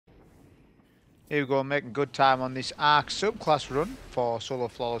Here we go, making good time on this Arc subclass run for Solo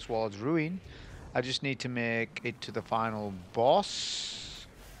Flawless Warlords Ruin. I just need to make it to the final boss.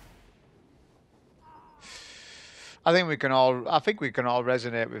 I think we can all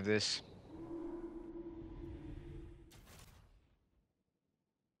resonate with this.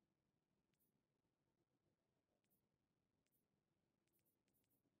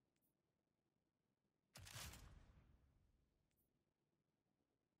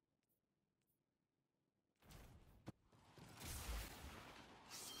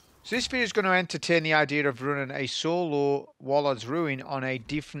 So this video is going to entertain the idea of running a solo Warlords Ruin on a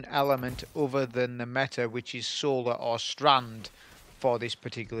different element other than the meta, which is Solar or Strand for this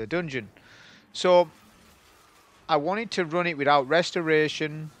particular dungeon. So I wanted to run it without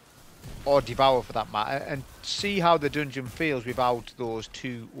Restoration or Devour for that matter and see how the dungeon feels without those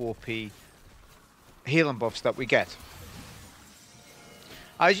two OP healing buffs that we get.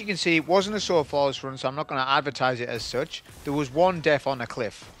 As you can see, it wasn't a solo flawless run, so I'm not going to advertise it as such. There was one death on a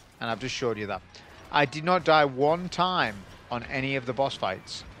cliff, and I've just showed you that. I did not die one time on any of the boss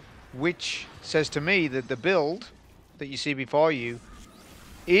fights, which says to me that the build that you see before you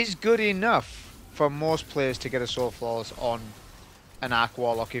is good enough for most players to get a solo flawless on an Arc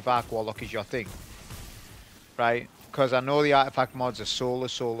Warlock, if Arc Warlock is your thing. Right? Because I know the artifact mods are solar,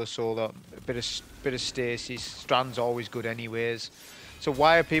 a bit of stasis, Strand's always good anyways. So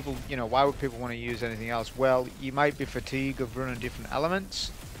why are people, why would people want to use anything else? Well, you might be fatigued of running different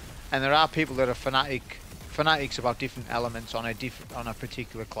elements, and there are people that are fanatics about different elements on a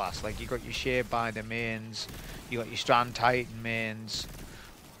particular class. Like you got your Sharebinder mains, you got your Strand Titan mains.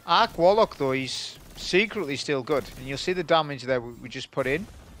 Arc Warlock though is secretly still good, and you'll see the damage there we just put in.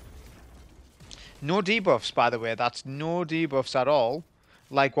 No debuffs, by the way. That's no debuffs at all,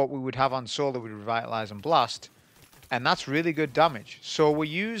 like what we would have on Solar with Revitalize and Blast. And that's really good damage. So we're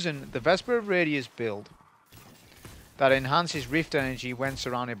using the Vesper of Radius build that enhances Rift energy when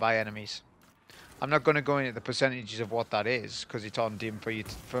surrounded by enemies. I'm not going to go into the percentages of what that is because it's on Dim for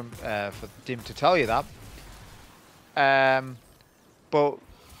Dim to tell you that. But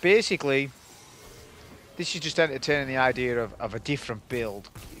basically, this is just entertaining the idea of a different build,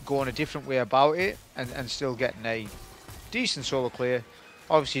 going a different way about it, and still getting a decent solo clear.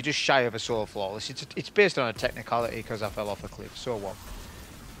 Obviously, just shy of a solo flawless. It's based on a technicality because I fell off a cliff. So what?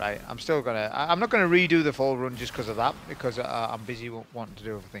 Right? I'm not gonna redo the full run just because of that, because I'm busy wanting to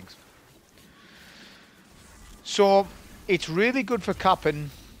do other things. So it's really good for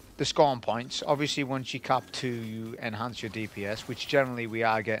capping the scorn points. Obviously, once you cap 2, you enhance your DPS, which generally we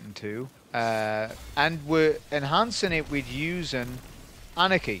are getting to, and we're enhancing it with using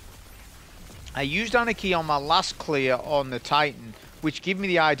Anarchy. I used Anarchy on my last clear on the Titan, which gave me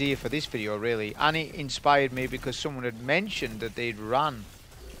the idea for this video, really. And it inspired me because someone had mentioned that they'd ran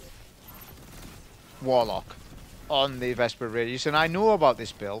Warlock on the Vesper Radius. And I know about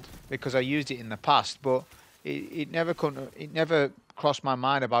this build because I used it in the past, but it never crossed my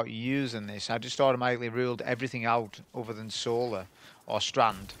mind about using this. I just automatically ruled everything out other than Solar or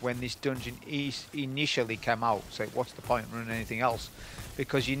Strand when this dungeon initially came out. So what's the point in running anything else?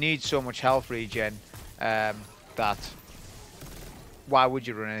 Because you need so much health regen that... why would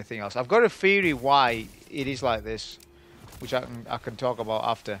you run anything else? I've got a theory why it is like this, which I can talk about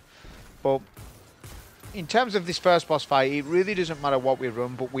after. But in terms of this first boss fight, it really doesn't matter what we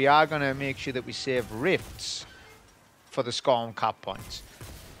run, but we are going to make sure that we save rifts for the Scorn cap points.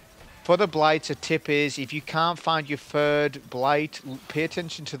 For the blights, a tip is, if you can't find your third blight, pay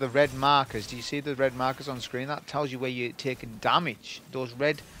attention to the red markers. Do you see the red markers on screen? That tells you where you're taking damage. Those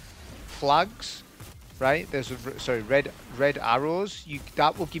red flags... right, there's red arrows.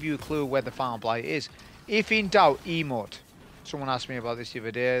 That will give you a clue where the final blight is. If in doubt, emote. Someone asked me about this the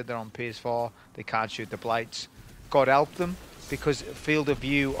other day. They're on PS4. They can't shoot the blights. God help them, because field of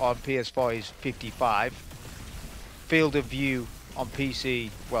view on PS4 is 55. Field of view on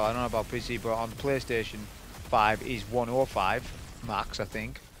PC, well, I don't know about PC, but on PlayStation 5 is 105 max, I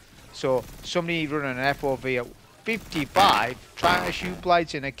think. So somebody running an FOV at 55 trying to shoot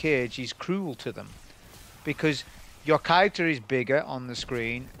blights in a cage is cruel to them. Because your character is bigger on the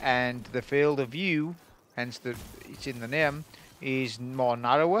screen and the field of view, hence it's in the name, is more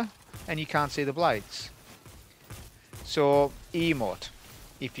narrower and you can't see the blights. So emote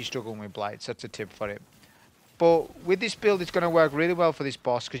if you're struggling with blights. That's a tip for it. But with this build, it's going to work really well for this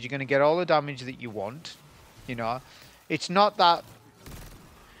boss because you're going to get all the damage that you want. It's not that...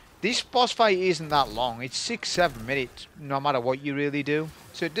 this boss fight isn't that long. It's 6-7 minutes, no matter what you really do.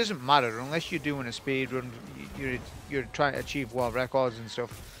 So it doesn't matter unless you're doing a speed run, you're trying to achieve world records and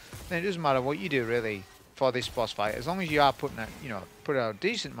stuff. Then it doesn't matter what you do really for this boss fight, as long as you are putting out, putting out a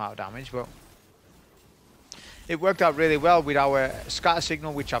decent amount of damage. But it worked out really well with our scatter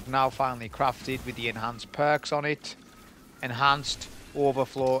signal, which I've now finally crafted with the enhanced perks on it. Enhanced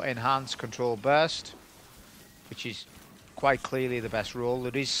overflow, enhanced control burst, which is quite clearly the best role.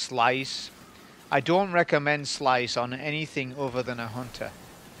 There is slice. I don't recommend slice on anything other than a hunter.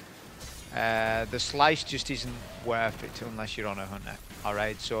 The slice just isn't worth it unless you're on a hunter.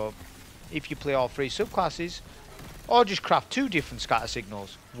 Alright, so if you play all three subclasses, or just craft two different scatter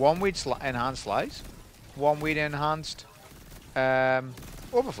signals. One with enhanced slice, one with enhanced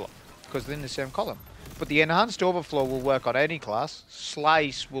overflow, because they're in the same column. But the enhanced overflow will work on any class.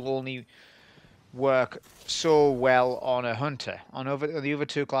 Slice will only work so well on a hunter. On the other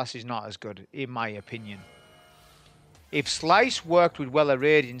two classes, not as good, in my opinion. If Slice worked with Well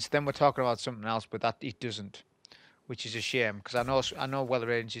Radiance, then we're talking about something else, but that it doesn't, which is a shame, because I know Well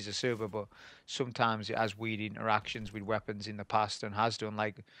Radiance is a super, but sometimes it has weird interactions with weapons in the past and has done,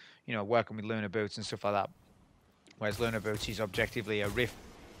 like, you know, working with Lunar Boots and stuff like that. Whereas Lunar Boots is objectively a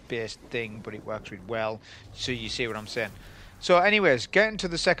rift-based thing, but it works with Well, so you see what I'm saying. So anyways, getting to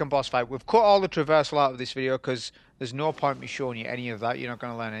the second boss fight, we've cut all the traversal out of this video because there's no point me showing you any of that. You're not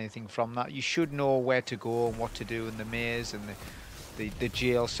going to learn anything from that. You should know where to go and what to do in the maze and the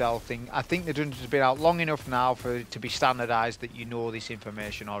jail cell thing. I think the dungeon's been out long enough now for it to be standardized that you know this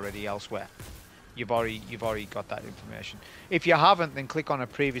information already elsewhere. You've already got that information. If you haven't, then click on a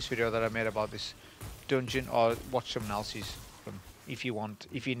previous video that I made about this dungeon, or watch someone else's if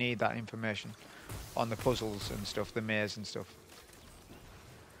you need that information on the puzzles and stuff, the maze and stuff.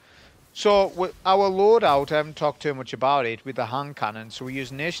 So our loadout, I haven't talked too much about it, with the hand cannon. So we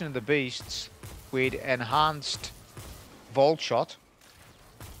use Nation of the Beasts with enhanced Vault Shot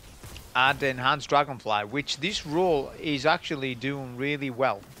and enhanced Dragonfly, which this role is actually doing really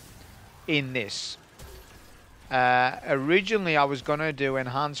well in this. Originally I was gonna do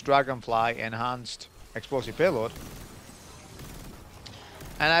enhanced Dragonfly, enhanced Explosive Payload,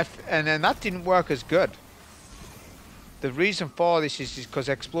 and then that didn't work as good. The reason for this is because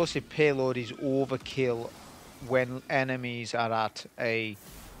Explosive Payload is overkill when enemies are at a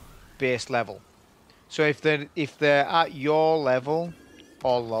base level. So if they're at your level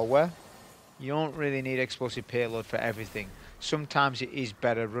or lower, you don't really need Explosive Payload for everything. Sometimes it is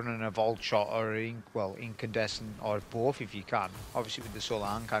better running a Vault Shot or incandescent, or both if you can. Obviously with the solar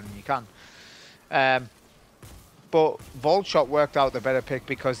hand cannon you can. But Vault Shot worked out the better pick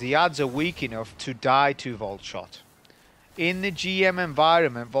because the ads are weak enough to die to Vault Shot. In the GM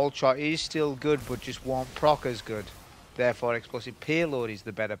environment, Vault Shot is still good, but just won't proc as good. Therefore, Explosive Payload is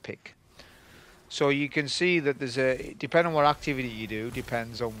the better pick. So you can see that there's depending on what activity you do,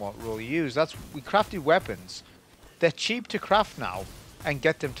 depends on what role you use. We crafted weapons. They're cheap to craft now and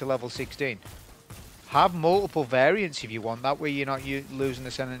get them to level 16. Have multiple variants if you want. That way you're not losing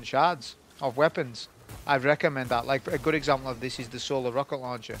Ascendant Shards of weapons. I'd recommend that. Like a good example of this is the Solar Rocket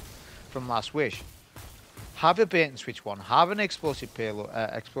Launcher from Last Wish. Have a bait and switch one. Have an explosive payload,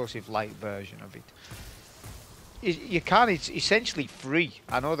 explosive light version of it. You can. It's essentially free.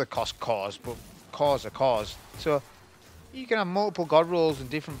 I know they cost cores, but cores are cores. So you can have multiple god rolls and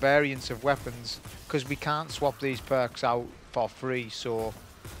different variants of weapons because we can't swap these perks out for free. So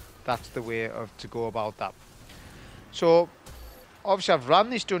that's the way to go about that. So obviously I've ran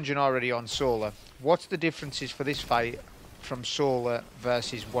this dungeon already on Solar. What's the differences for this fight from Solar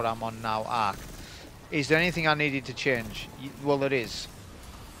versus what I'm on now, Arc? Is there anything I needed to change? Well, there is.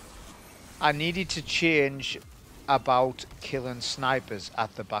 I needed to change about killing snipers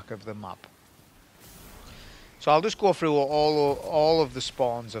at the back of the map. So I'll just go through all of the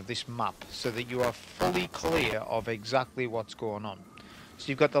spawns of this map so that you are fully clear of exactly what's going on. So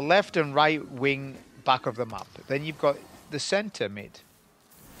you've got the left and right wing back of the map. Then you've got the center mid.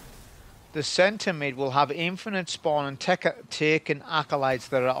 The center mid will have infinite spawn and taken acolytes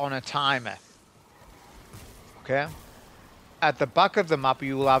that are on a timer. Okay? At the back of the map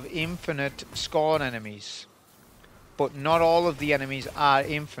you will have infinite scorn enemies. But not all of the enemies are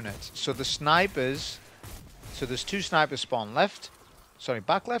infinite. So the snipers... So there's two snipers spawn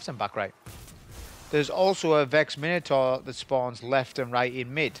back left and back right. There's also a Vex Minotaur that spawns left and right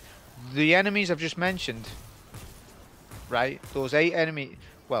in mid. The enemies I've just mentioned, right? Those 8 enemies...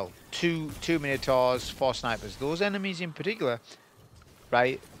 Well, two Minotaurs, 4 snipers. Those enemies in particular,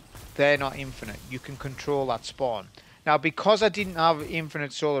 right, they're not infinite. You can control that spawn. Now, because I didn't have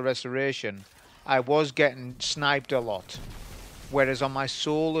infinite solar restoration, I was getting sniped a lot. Whereas on my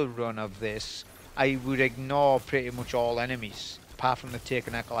solar run of this, I would ignore pretty much all enemies. Apart from the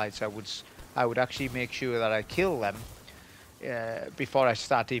taken acolytes, I would actually make sure that I kill them before I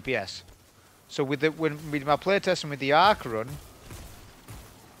start DPS. So with my playtesting with the Arc run,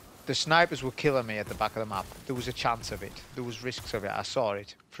 the snipers were killing me at the back of the map. There was a chance of it. There was risks of it. I saw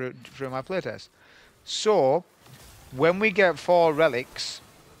it through my playtest. So, when we get 4 relics,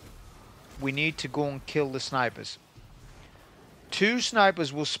 we need to go and kill the snipers. 2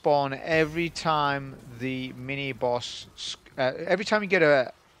 snipers will spawn every time the mini boss. Every time you get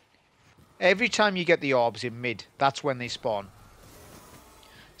the orbs in mid, that's when they spawn.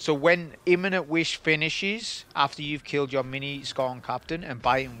 So when Imminent Wish finishes, after you've killed your mini Scorn Captain and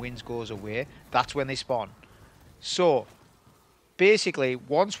Biting Winds goes away, that's when they spawn. So, basically,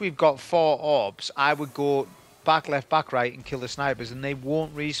 once we've got 4 orbs, I would go back left, back right and kill the snipers, and they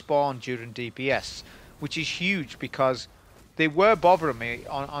won't respawn during DPS, which is huge because they were bothering me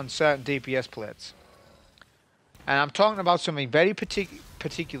on certain DPS plates. And I'm talking about something very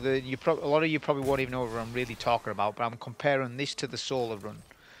particular. A lot of you probably won't even know what I'm really talking about, but I'm comparing this to the Solar Run.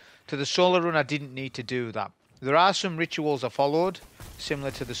 To the Solar Run, I didn't need to do that. There are some rituals I followed,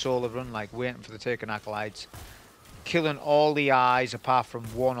 similar to the Solar Run, like waiting for the Taken Acolytes, killing all the eyes apart from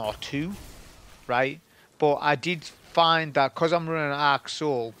 1 or 2, right? But I did find that because I'm running Arc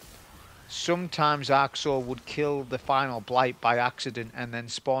Soul, sometimes Arc Soul would kill the final Blight by accident and then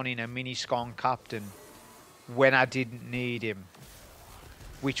spawning a mini Scorn Captain when I didn't need him,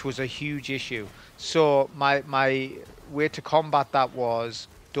 which was a huge issue. So my way to combat that was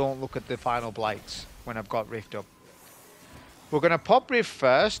don't look at the final Blights when I've got Rift up. We're going to pop Rift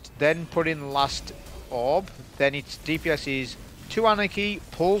first, then put in the last orb. Then its DPS is 2 Anarchy,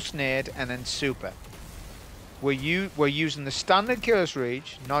 Pulse Nade, and then Super. We're using the standard Curse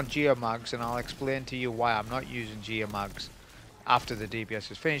Reach, not Geomags, and I'll explain to you why I'm not using Geomags after the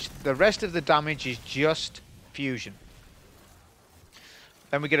DPS is finished. The rest of the damage is just fusion.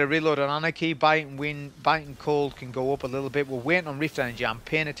 Then we get a reload on Anarchy. Biting Wind, Biting Cold can go up a little bit. We're waiting on Rift Energy. I'm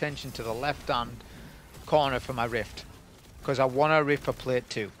paying attention to the left-hand corner for my Rift, because I want a Rift for plate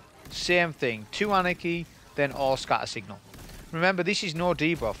 2. Same thing. 2 Anarchy, then all Scatter Signal. Remember, this is no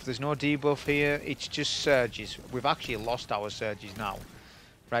debuff. There's no debuff here. It's just surges. We've actually lost our surges now.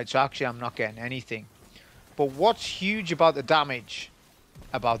 Right, so actually I'm not getting anything. But what's huge about the damage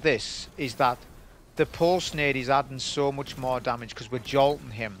about this is that the Pulse Nade is adding so much more damage because we're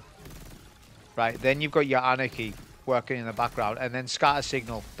jolting him. Right, then you've got your Anarchy working in the background, and then Scatter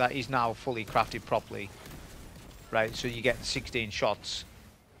Signal that is now fully crafted properly. Right, so you're getting 16 shots.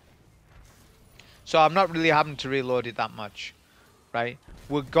 So I'm not really having to reload it that much. Right,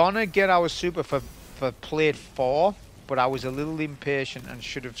 we're gonna get our super for plate 4, but I was a little impatient and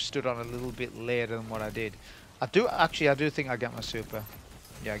should have stood on a little bit later than what I did. I do think I get my super.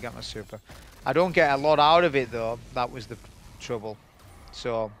 Yeah, I get my super. I don't get a lot out of it though. That was the trouble.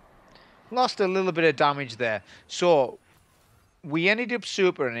 So lost a little bit of damage there. So we ended up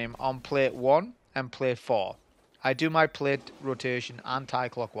supering him on plate 1 and plate 4. I do my plate rotation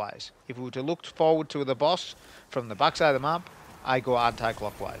anti-clockwise. If we were to look forward to the boss from the backside of the map, I go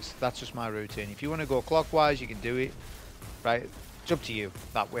anti-clockwise. That's just my routine. If you want to go clockwise, you can do it. Right? It's up to you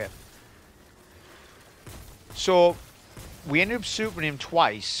that way. So we ended up supering him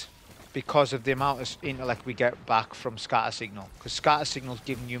twice because of the amount of intellect we get back from Scatter Signal. Because Scatter Signal's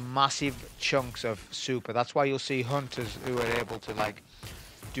giving you massive chunks of super. That's why you'll see hunters who are able to like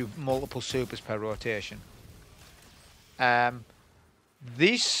do multiple supers per rotation. I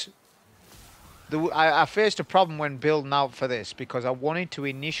faced a problem when building out for this because I wanted to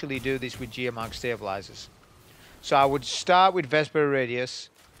initially do this with Geomag stabilizers. So I would start with Vesper Radius,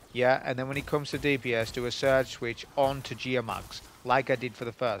 yeah, and then when it comes to DPS, do a surge switch on to Geomags, like I did for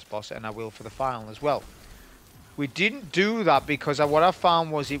the first boss, and I will for the final as well. We didn't do that because what I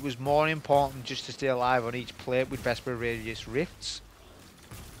found was it was more important just to stay alive on each plate with Vesper Radius rifts.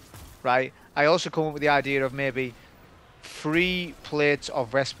 Right? I also come up with the idea of maybe 3 plates of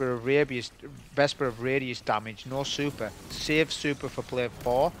Vesper of Radius damage, no super. Save super for plate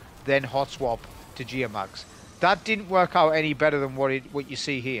 4, then hot swap to Geomags. That didn't work out any better than what you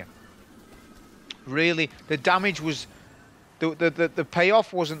see here. Really, the damage was the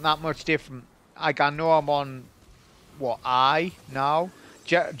payoff wasn't that much different. Like I know I'm on what I now.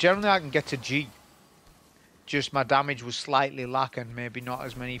 Generally I can get to G. Just my damage was slightly lacking. Maybe not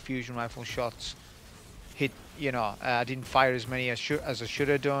as many fusion rifle shots hit. You know, I didn't fire as many as I should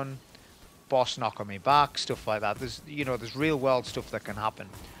have done. Boss knocking me back, stuff like that. There's real world stuff that can happen.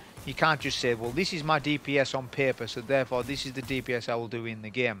 You can't just say, well, this is my DPS on paper, so therefore this is the DPS I will do in the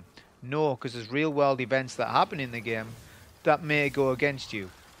game. No, because there's real world events that happen in the game that may go against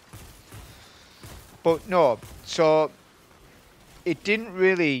you. But no, so it didn't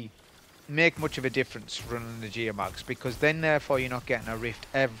really make much of a difference running the Geomags, because then therefore you're not getting a rift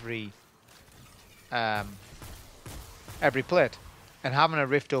every plate, and having a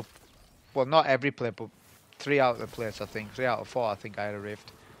rift up Well, not every plate, but 3 out of the plates, I think. 3 out of 4, I think I had a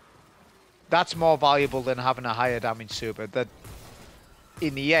rift. That's more valuable than having a higher damage super. That,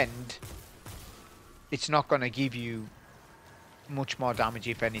 in the end, it's not going to give you much more damage,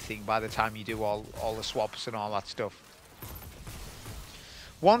 if anything, by the time you do all the swaps and all that stuff.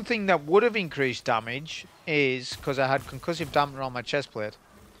 One thing that would have increased damage is, because I had concussive dampener on my chest plate,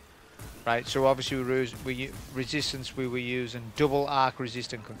 right? So obviously resistance, we were using double arc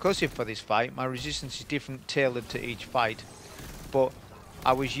resistant concussive for this fight. My resistance is different, tailored to each fight, but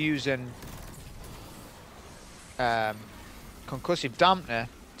I was using concussive dampener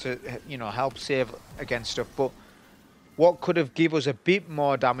to, you know, help save against stuff. But what could have give us a bit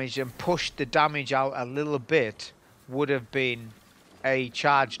more damage and pushed the damage out a little bit would have been a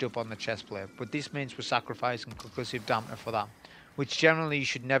charged up on the chest plate. But this means we're sacrificing concussive dampener for that, which generally you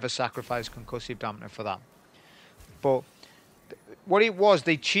should never sacrifice concussive dampener for that. But what it was,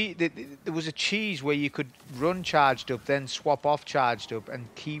 there was a cheese where you could run charged up, then swap off charged up and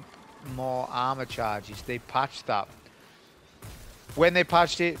keep more armor charges. They patched that. When they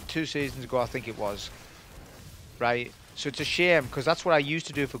patched it 2 seasons ago, I think it was, right? So it's a shame, because that's what I used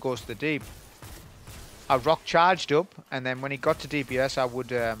to do for Ghost of the Deep. I rock charged up, and then when it got to DPS, I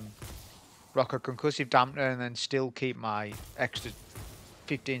would rock a concussive dampener and then still keep my extra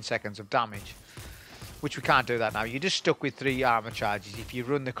 15 seconds of damage, which we can't do that now. You're just stuck with 3 armor charges if you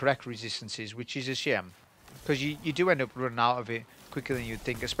run the correct resistances, which is a shame, because you do end up running out of it quicker than you'd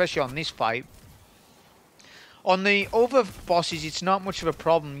think, especially on this fight. On the other bosses, it's not much of a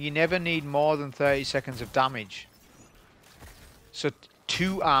problem. You never need more than 30 seconds of damage, so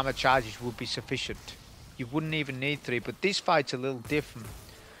 2 armor charges would be sufficient. You wouldn't even need 3, but this fight's a little different.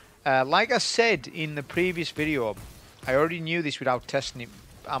 Like I said in the previous video, I already knew this without testing it.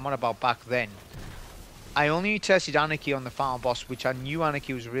 I'm on about back then. I only tested Anarchy on the final boss, which I knew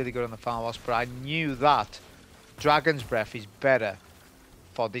Anarchy was really good on the final boss, but I knew that Dragon's Breath is better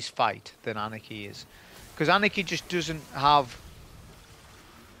for this fight than Anarchy is. Because Anarchy just doesn't have...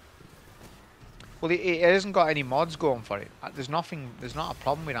 Well, it hasn't got any mods going for it. There's not a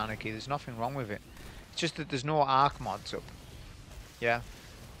problem with Anarchy. There's nothing wrong with it. It's just that there's no arc mods up. Yeah?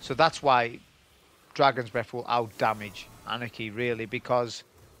 So that's why Dragon's Breath will out-damage Anarchy, really, because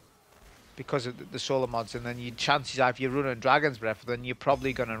of the solar mods. And then your chances are, if you're running Dragon's Breath, then you're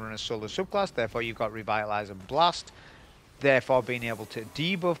probably going to run a solar subclass. Therefore, you've got Revitalize and Blast. Therefore, being able to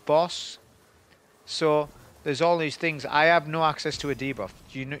debuff boss. So there's all these things. I have no access to a debuff.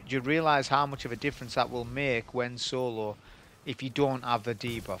 Do you realise how much of a difference that will make when solo if you don't have the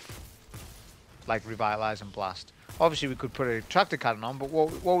debuff? Like Revitalize and Blast. Obviously we could put a tractor cannon on, but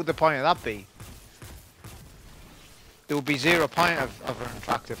what would the point of that be? There would be 0 point of an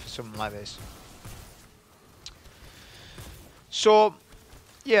tractor for something like this. So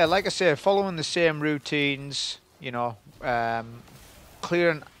yeah, like I said, following the same routines, you know,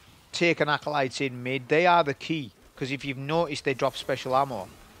 clearing, taking acolytes in mid, they are the key, because if you've noticed, they drop special ammo.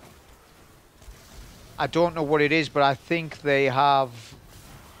 I don't know what it is, but I think they have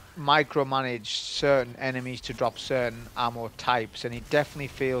micromanaged certain enemies to drop certain ammo types, and it definitely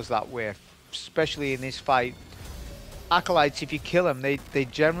feels that way, especially in this fight. Acolytes, if you kill them, they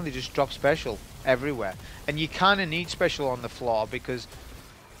generally just drop special everywhere, and you kind of need special on the floor, because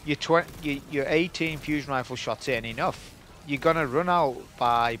your 18 fusion rifle shots ain't enough. You're gonna run out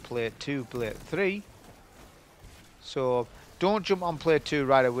by plate 2, plate 3. So don't jump on plate 2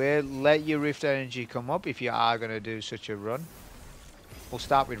 right away. Let your rift energy come up if you are gonna do such a run. We'll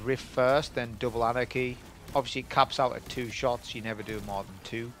start with rift first, then double anarchy. Obviously it caps out at 2 shots. You never do more than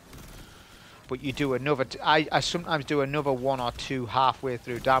 2. But you do another. I sometimes do another 1 or 2 halfway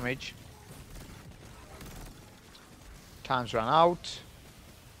through damage. Time's run out.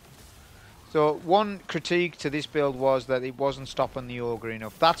 So one critique to this build was that it wasn't stopping the ogre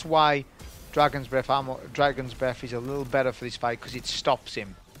enough. That's why Dragon's Breath is a little better for this fight, because it stops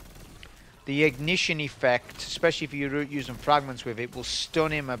him. The ignition effect, especially if you're using fragments with it, will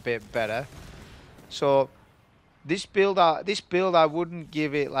stun him a bit better. So this build I wouldn't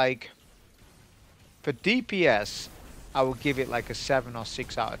give it like, for DPS, I would give it like a 7 or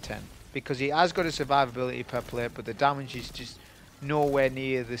 6 out of 10, because it has got a survivability per plate, but the damage is just nowhere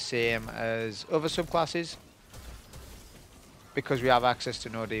near the same as other subclasses, because we have access to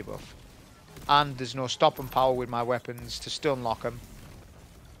no debuff, and there's no stopping power with my weapons to stun lock them,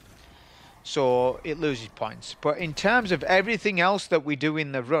 so it loses points. But in terms of everything else that we do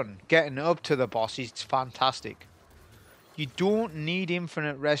in the run, getting up to the boss, it's fantastic. You don't need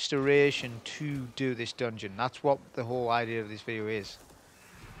infinite restoration to do this dungeon. That's what the whole idea of this video is.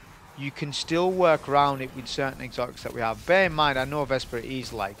 You can still work around it with certain exotics that we have. Bear in mind, I know Vesper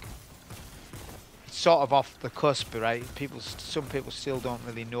is like, sort of off the cusp, right? Some people still don't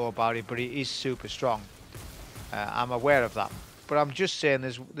really know about it, but it is super strong. I'm aware of that, but I'm just saying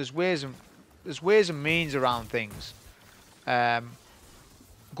there's ways and means around things.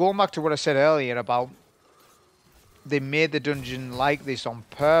 Going back to what I said earlier about they made the dungeon like this on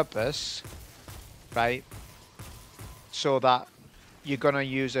purpose, right? So that you're gonna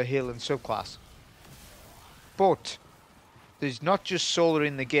use a healing subclass. But there's not just solar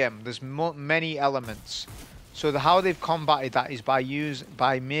in the game. There's many elements. So how they've combated that is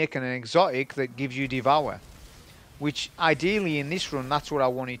by making an exotic that gives you devour, which ideally in this run that's what I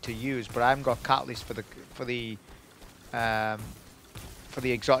wanted to use, but I haven't got catalyst for the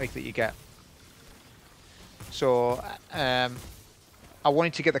exotic that you get. So I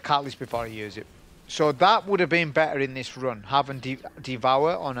wanted to get the catalyst before I use it. So that would have been better in this run. Having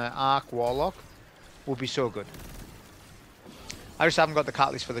devour on an arc warlock would be so good. I just haven't got the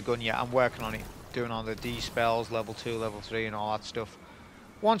catalyst for the gun yet. I'm working on it, doing all the D spells, level 2, level 3 and all that stuff.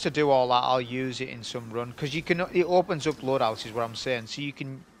 Once I do all that, I'll use it in some run, because it opens up loadouts is what I'm saying. So you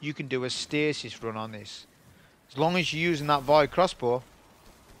can do a stasis run on this. As long as you're using that void crossbow,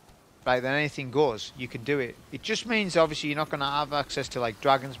 right, then anything goes. You can do it. It just means obviously you're not going to have access to like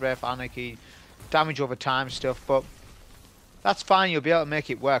Dragon's Breath, Anarchy, damage over time stuff, but that's fine. You'll be able to make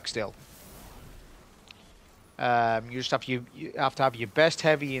it work still. You just have you have to have your best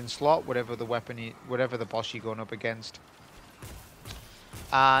heavy in slot, whatever the weapon, whatever the boss you're going up against.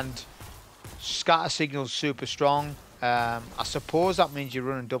 And scatter signal's super strong. I suppose that means you're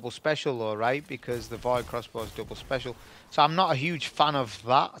running double special though, right? Because the void crossbow is double special. So I'm not a huge fan of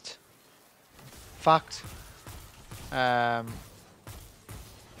that fact.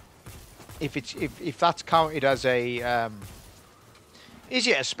 If that's counted as a is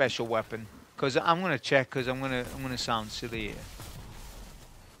it a special weapon? Because I'm gonna check, because I'm gonna sound silly here.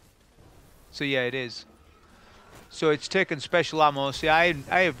 So yeah, it is. So it's taken special ammo. See, I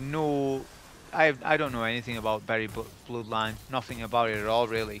don't know anything about Berry Bloodline. Nothing about it at all,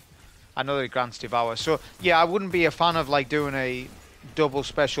 really. I know that it grants devour. So yeah, I wouldn't be a fan of like doing a double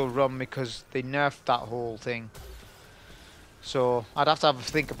special run because they nerfed that whole thing. So I'd have to have a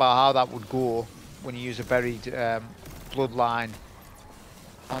think about how that would go when you use a buried bloodline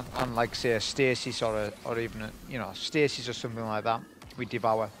on like say a stasis or even a stasis or something like that with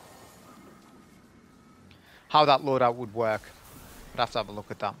devour. How that loadout would work. I'd have to have a look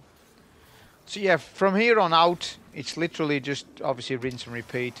at that. So yeah, from here on out, it's literally just obviously rinse and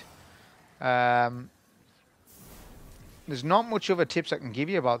repeat. There's not much other tips I can give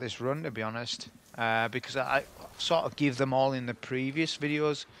you about this run, to be honest, because I sort of give them all in the previous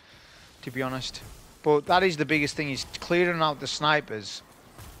videos, to be honest. But that is the biggest thing, is clearing out the snipers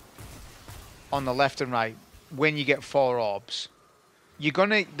on the left and right when you get 4 orbs. You're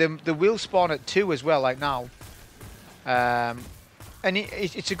gonna the will spawn at 2 as well, like now. And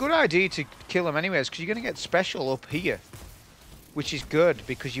it's a good idea to kill them anyways, because you're gonna get special up here, which is good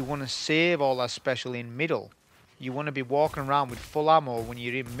because you want to save all that special in middle. You want to be walking around with full ammo when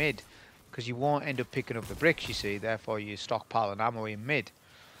you're in mid, because you won't end up picking up the bricks, you see. Therefore, you stockpile ammo in mid.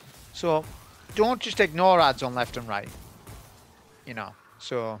 So don't just ignore ads on left and right.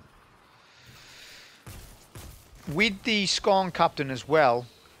 So with the Scorn Captain as well,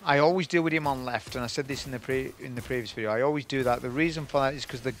 I always deal with him on left, and I said this in the previous video. I always do that. The reason for that is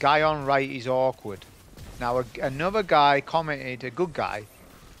because the guy on right is awkward. Now another guy commented, a good guy,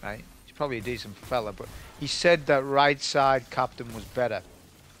 right? He's probably a decent fella, but he said that right side captain was better.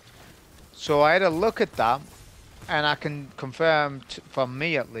 So I had a look at that, and I can confirm, for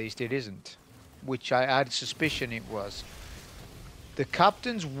me at least, it isn't, which I had suspicion it was. The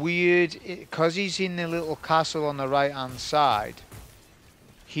captain's weird, because he's in the little castle on the right hand side.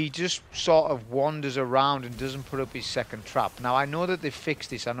 He just sort of wanders around and doesn't put up his second trap. Now I know that they fixed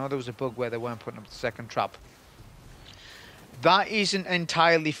this. I know there was a bug where they weren't putting up the second trap. That isn't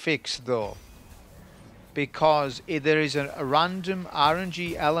entirely fixed though, because there is a random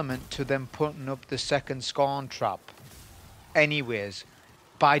RNG element to them putting up the second Scorn trap. Anyways,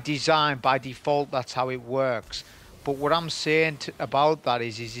 by design, by default, that's how it works. But what I'm saying about that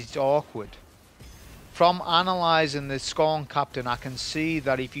is it's awkward. From analysing the Scorn Captain, I can see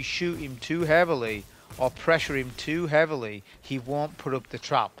that if you shoot him too heavily or pressure him too heavily, he won't put up the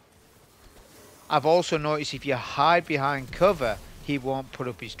trap. I've also noticed if you hide behind cover, he won't put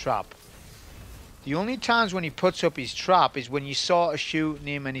up his trap. The only times when he puts up his trap is when you're sort of shooting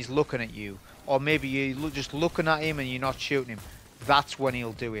him and he's looking at you. Or maybe you're just looking at him and you're not shooting him. That's when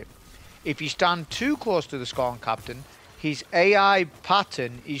he'll do it. If you stand too close to the Scorn Captain, his AI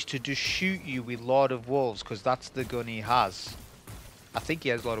pattern is to just shoot you with Lord of Wolves, because that's the gun he has. I think he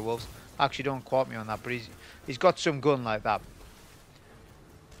has Lord of Wolves. Actually, don't quote me on that, but he's got some gun like that.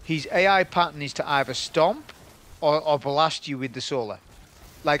 His AI pattern is to either stomp or blast you with the solar.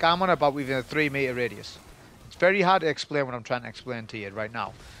 Like I'm on about within a 3 meter radius. It's very hard to explain what I'm trying to explain to you right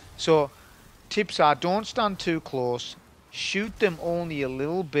now. So tips are: don't stand too close, shoot them only a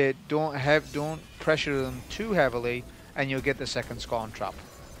little bit, don't pressure them too heavily, and you'll get the second scorn trap.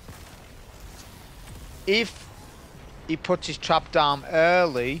 If he puts his trap down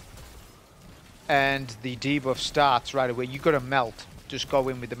early and the debuff starts right away, you've got to melt. Just go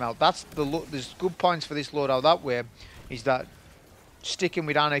in with the melt. That's there's good points for this loadout that way, is that sticking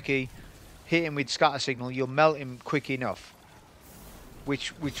with Anarchy, hitting with scatter signal, you'll melt him quick enough.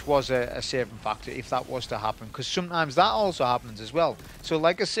 Which was a saving factor if that was to happen, because sometimes that also happens as well. So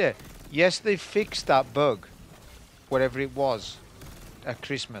like I say, yes, they fixed that bug, whatever it was, at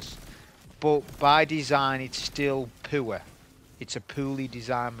Christmas, but by design it's still poor. It's a poorly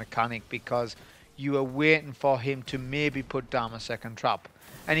designed mechanic because you are waiting for him to maybe put down a second trap,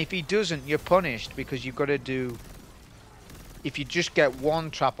 and if he doesn't, you're punished, because you've got to do, if you just get one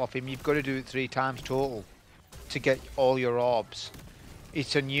trap off him, you've got to do it 3 times total to get all your orbs.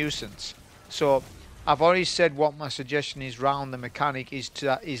 It's a nuisance. So I've already said what my suggestion is round the mechanic is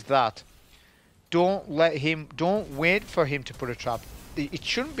that don't wait for him to put a trap. It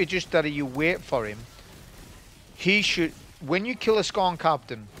shouldn't be just that you wait for him. He should, when you kill a Scorn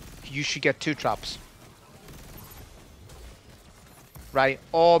Captain, you should get 2 traps. Right?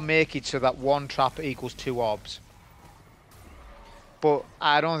 Or make it so that 1 trap equals 2 orbs. But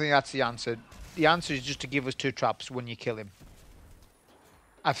I don't think that's the answer. The answer is just to give us 2 traps when you kill him.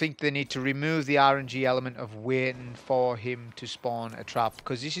 I think they need to remove the RNG element of waiting for him to spawn a trap,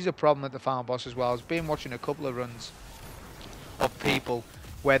 because this is a problem at the final boss as well. I've been watching a couple of runs of people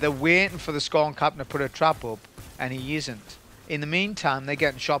where they're waiting for the Scorn Captain to put a trap up and he isn't. In the meantime, they're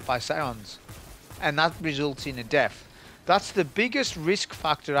getting shot by Scions, and that results in a death. That's the biggest risk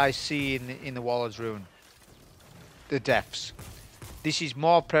factor I see in the Warlords rune. The deaths. This is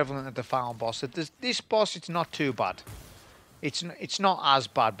more prevalent at the final boss. At this boss, it's not too bad. It's not as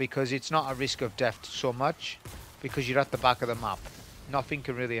bad because it's not a risk of death so much, because you're at the back of the map. Nothing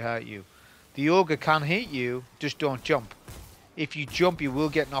can really hurt you. The ogre can hit you, just don't jump. If you jump, you will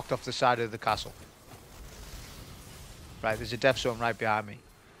get knocked off the side of the castle. Right, there's a death zone right behind me.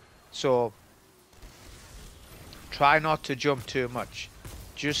 So try not to jump too much.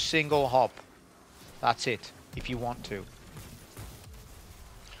 Just single hop. That's it, if you want to.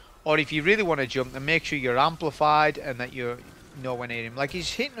 Or if you really want to jump, then make sure you're amplified and that you're nowhere near him. Like,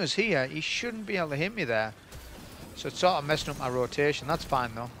 he's hitting us here. He shouldn't be able to hit me there. So it's sort of messing up my rotation. That's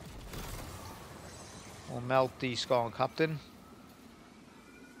fine, though. We'll melt the Scorn Captain.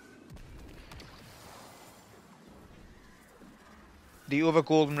 The other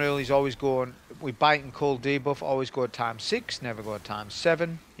golden rule is always going, we bite and cold debuff, always go at ×6, never go at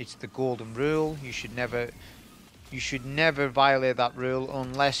 ×7. It's the golden rule. You should never violate that rule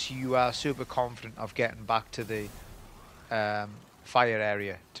unless you are super confident of getting back to the fire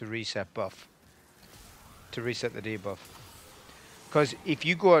area to reset buff, to reset the debuff. Because if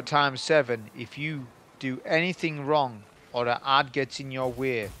you go at ×7, if you do anything wrong, or an ad gets in your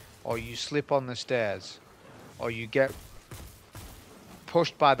way, or you slip on the stairs, or you get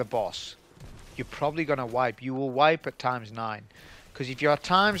pushed by the boss, you're probably going to wipe. You will wipe at ×9. Because if you're at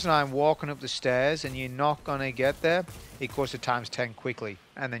 ×9 walking up the stairs and you're not going to get there, it goes to ×10 quickly,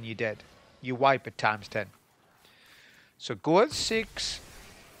 and then you're dead. You wipe at ×10. So go at 6.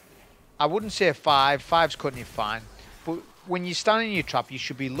 I wouldn't say 5. 5's cutting it fine. But when you stand in your trap, you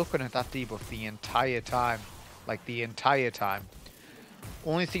should be looking at that debuff the entire time. Like, the entire time.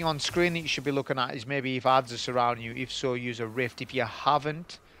 Only thing on screen that you should be looking at is maybe if ads are surrounding you. If so, use a rift. If you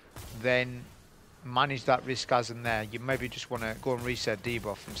haven't, then manage that risk as in there. You maybe just want to go and reset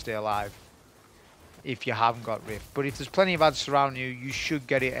debuff and stay alive if you haven't got rift. But if there's plenty of ads surrounding you, you should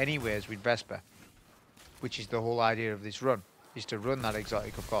get it anyways with Vesper, which is the whole idea of this run, is to run that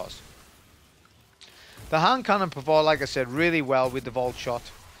exotic, of course. The hand cannon performed, like I said, really well with the vault shot.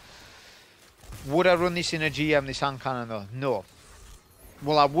 Would I run this in a GM, this hand cannon though? No.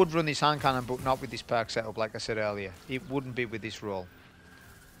 Well, I would run this hand cannon, but not with this perk setup, like I said earlier. It wouldn't be with this roll.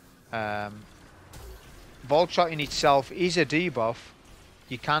 Vault shot in itself is a debuff.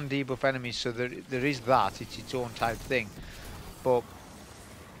 You can debuff enemies, so there is that. It's its own type thing. But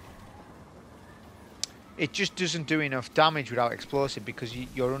it just doesn't do enough damage without explosive, because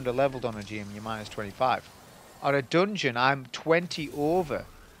you're under leveled on a GM, you're -25. On a dungeon, I'm 20 over.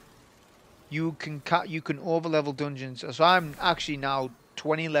 You can over level dungeons, so I'm actually now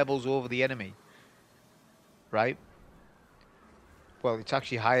 20 levels over the enemy. Right? Well, it's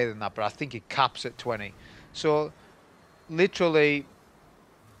actually higher than that, but I think it caps at 20. So literally,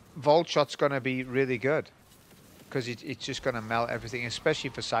 Volt Shot's going to be really good because it's just going to melt everything, especially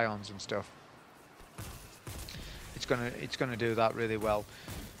for Scions and stuff. It's gonna do that really well.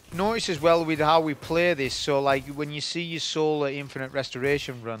 Notice as well with how we play this. So like when you see your solar infinite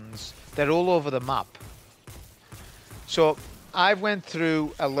restoration runs, they're all over the map. So I went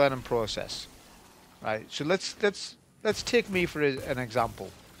through a learning process, right? So let's take me for an example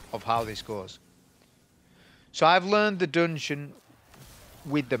of how this goes. So I've learned the dungeon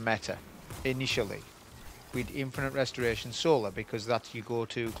with the meta initially, with infinite restoration solar, because that's your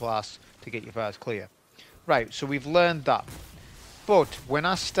go-to class to get your first clear. Right, so we've learned that. But when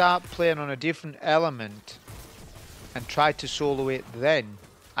I start playing on a different element and try to solo it, then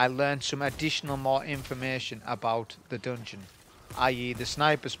I learned some additional more information about the dungeon, i.e. the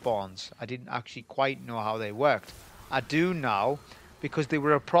sniper spawns. I didn't actually quite know how they worked. I do now because they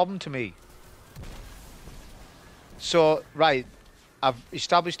were a problem to me. So, right, I've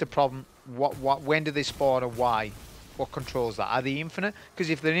established the problem. When do they spawn and why? What controls that? Are they infinite? Because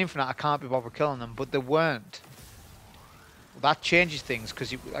if they're infinite, I can't be bothered killing them. But they weren't. That changes things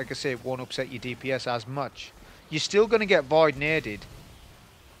because, like I say, it won't upset your DPS as much. You're still going to get void naded,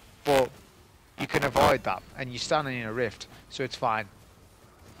 but you can avoid that. And you're standing in a rift, so it's fine.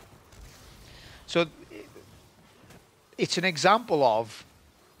 So it's an example of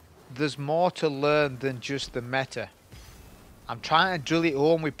there's more to learn than just the meta. I'm trying to drill it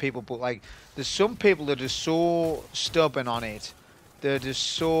home with people, but like there's some people that are so stubborn on it. They're just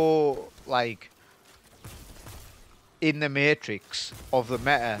so like in the matrix of the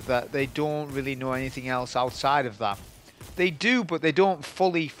meta that they don't really know anything else outside of that. They do, but they don't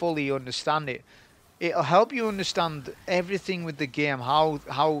fully understand it. It'll help you understand everything with the game,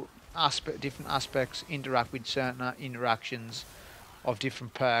 how different aspects interact with certain interactions of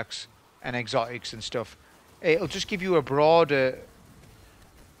different perks and exotics and stuff. It'll just give you a broader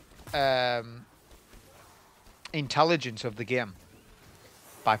intelligence of the game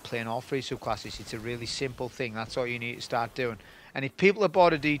by playing all three subclasses. It's a really simple thing. That's all you need to start doing. And if people are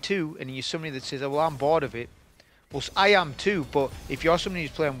bored of D2 and you're somebody that says, oh, well, I'm bored of it, well, I am too, but if you're somebody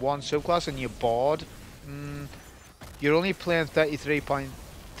who's playing one subclass and you're bored, you're only playing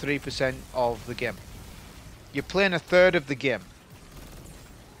 33.3% of the game. You're playing a third of the game.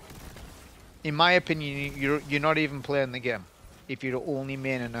 In my opinion, you're not even playing the game if you're only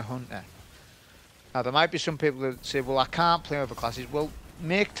maining a hunter. Now, there might be some people that say, well, I can't play other classes. Well,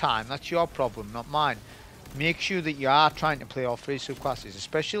 make time. That's your problem, not mine. Make sure that you are trying to play all three subclasses,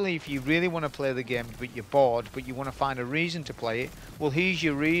 especially if you really want to play the game, but you're bored, but you want to find a reason to play it. Well, here's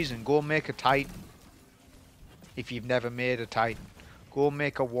your reason. Go make a Titan. If you've never made a Titan, go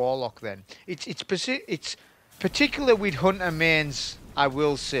make a Warlock then. It's particular with hunter mains, I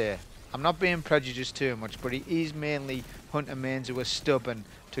will say. I'm not being prejudiced too much, but it is mainly hunter mains who are stubborn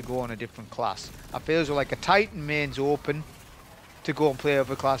to go on a different class. I feel as though like a Titan main's open to go and play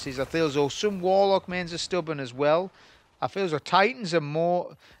other classes. I feel as though some Warlock mains are stubborn as well. I feel as though Titans are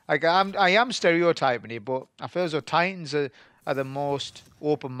more like I am stereotyping it, but I feel as though Titans are the most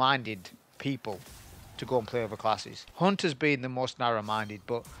open-minded people to go and play other classes. Hunters being the most narrow-minded,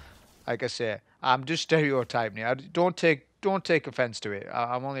 but like I say, I'm just stereotyping it. Don't take offense to it.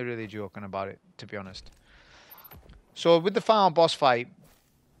 I'm only really joking about it, to be honest. So with the final boss fight,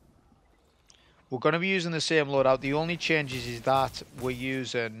 we're going to be using the same loadout. The only changes is that we're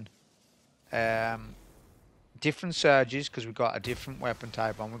using different surges because we've got a different weapon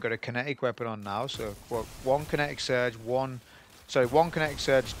type on. We've got a kinetic weapon on now. So one kinetic surge, one kinetic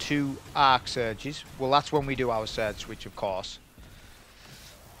surge, 2 arc surges. Well, that's when we do our surge switch, of course.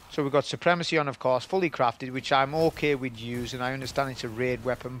 So we've got Supremacy on, of course, fully crafted, which I'm okay with using. I understand it's a raid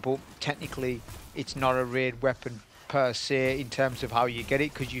weapon, but technically it's not a raid weapon per se in terms of how you get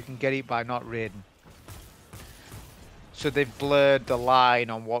it, because you can get it by not raiding. So they've blurred the line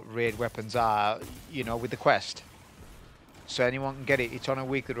on what raid weapons are, you know, with the quest. So anyone can get it. It's on a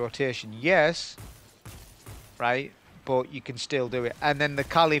weekly rotation, yes, right, but you can still do it. And then the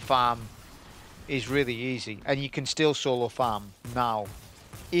Kali farm is really easy, and you can still solo farm now.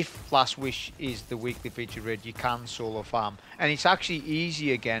 If Last Wish is the weekly featured raid, you can solo farm. And it's actually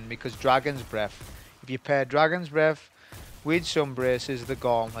easy again because Dragon's Breath. If you pair Dragon's Breath with some braces, the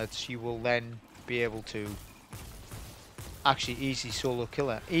gauntlets, you will then be able to actually easy solo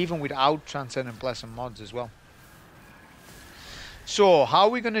killer, even without Transcendent Blessing mods as well. So, how are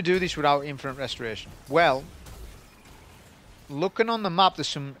we going to do this without Infinite Restoration? Well, looking on the map, there's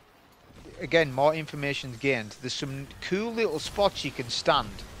some, again, more information gained. There's some cool little spots you can stand.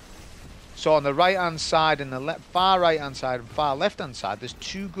 So on the right hand side and the far right hand side and far left hand side, there's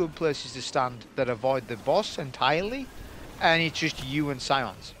two good places to stand that avoid the boss entirely, and it's just you and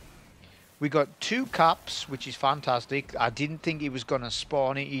Scions. We got 2 caps, which is fantastic. I didn't think he was going to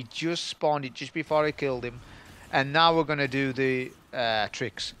spawn it. He just spawned it just before I killed him. And now we're going to do the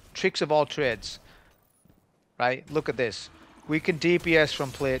tricks. Tricks of all trades. Right? Look at this. We can DPS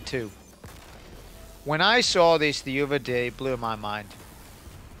from plate 2. When I saw this the other day, it blew my mind.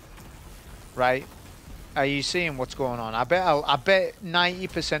 Right? Are you seeing what's going on? I bet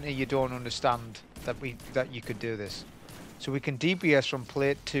 90% of you don't understand that you could do this. So we can DPS from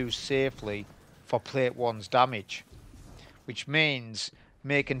plate 2 safely for plate 1's damage, which means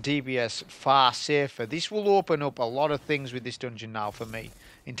making DPS far safer. This will open up a lot of things with this dungeon now for me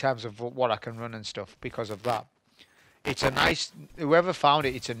in terms of what I can run and stuff because of that. It's a nice, whoever found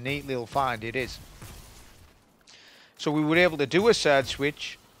it, it's a neat little find, it is. So we were able to do a surge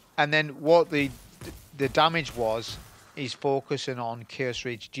switch, and then what the damage was is focusing on Curse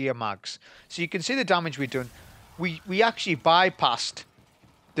Reach Geomags. So you can see the damage we've done. We actually bypassed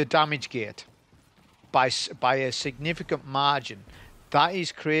the damage gate by a significant margin. That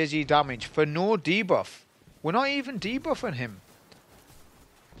is crazy damage for no debuff. We're not even debuffing him.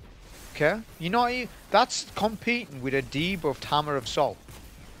 Okay? You're not even, that's competing with a debuffed Hammer of Sol.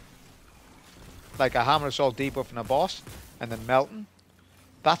 Like a Hammer of Sol debuffing a boss and then melting.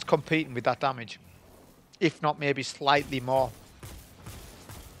 That's competing with that damage. If not maybe slightly more.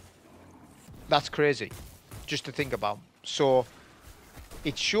 That's crazy. Just to think about. So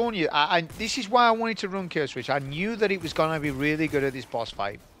it's shown you. This is why I wanted to run Curse Switch. I knew that it was going to be really good at this boss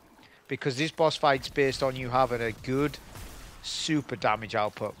fight, because this boss fight's based on you having a good super damage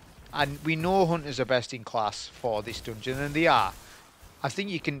output, and we know hunters are best in class for this dungeon, and they are. I think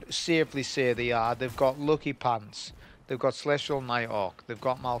you can safely say they are. They've got Lucky Pants, they've got Celestial Nighthawk, they've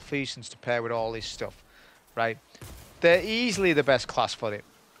got Malfeasance to pair with all this stuff, right? They're easily the best class for it.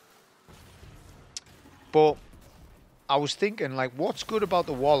 But I was thinking, like, what's good about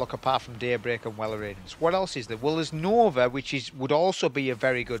the Warlock apart from Daybreak and Well Radiance? What else is there? Well, there's Nova, which would also be a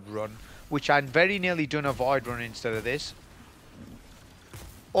very good run, which I'm very nearly done a Void run instead of this.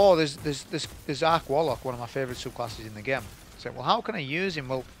 Oh, there's Arc Warlock, one of my favourite subclasses in the game. So, well, how can I use him?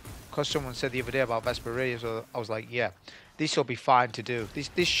 Well, because someone said the other day about Vesper Radio, so I was like, yeah, this will be fine to do.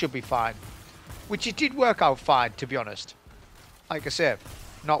 This should be fine. Which it did work out fine, to be honest. Like I said,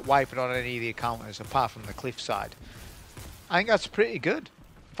 not wiping on any of the encounters apart from the cliff side. I think that's pretty good.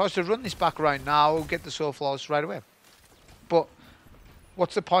 If I was to run this back right now, I'll get the Soul Flawless right away. But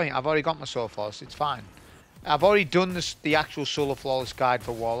what's the point? I've already got my Soul Flawless. It's fine. I've already done the actual Solar Flawless guide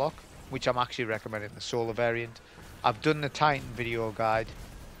for Warlock, which I'm actually recommending, the Solar variant. I've done the Titan video guide,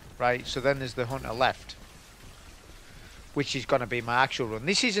 right? So then there's the Hunter left, which is going to be my actual run.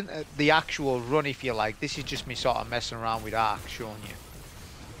 This isn't the actual run, if you like. This is just me sort of messing around with Arc, showing you.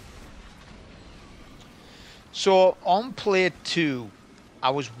 So on plate 2, I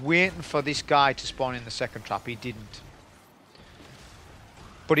was waiting for this guy to spawn in the second trap. He didn't.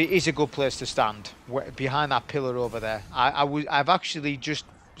 But it is a good place to stand, behind that pillar over there. I've actually just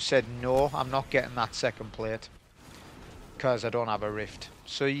said no, I'm not getting that second plate, because I don't have a rift.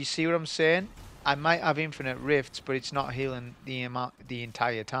 So you see what I'm saying? I might have infinite rifts, but it's not healing the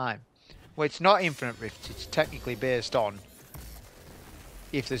entire time. Well, it's not infinite rifts. It's technically based on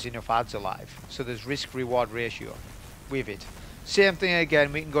if there's enough ads alive. So there's risk-reward ratio with it. Same thing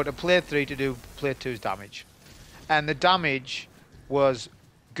again. We can go to plate 3 to do plate 2's damage. And the damage was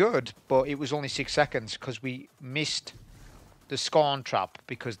good, but it was only 6 seconds because we missed the Scorn trap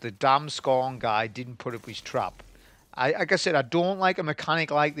because the damn Scorn guy didn't put up his trap. Like I said, I don't like a mechanic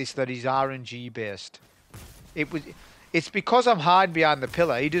like this that is RNG based. It's because I'm hiding behind the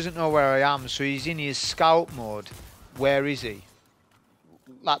pillar. He doesn't know where I am, so he's in his scout mode. Where is he?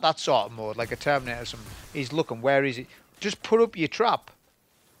 Like that sort of mode, like a Terminator or something. He's looking, where is he? Just put up your trap.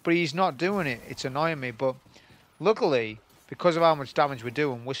 But he's not doing it. It's annoying me. But luckily, because of how much damage we're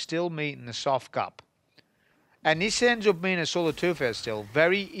doing, we're still meeting the soft gap. And this ends up being a solo 2-phase still.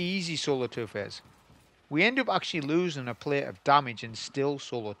 Very easy solo 2-phase. We end up actually losing a plate of damage and still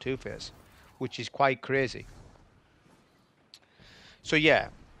solo 2-phase, which is quite crazy. So yeah,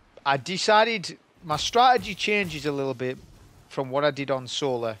 I decided my strategy changes a little bit from what I did on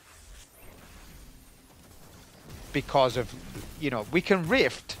solar, because of, you know, we can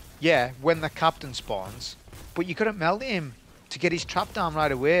rift, yeah, when the captain spawns, but you couldn't melt him to get his trap down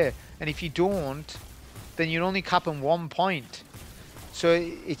right away. And if you don't, then you're only capping 1 point. So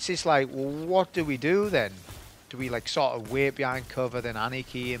it's just like, well, what do we do then? Do we like sort of wait behind cover, then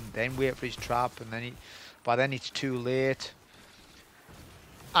anarchy him, then wait for his trap, and then by then it's too late?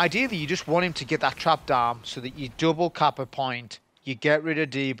 ideally you just want him to get that trap down so that you double cap a point, you get rid of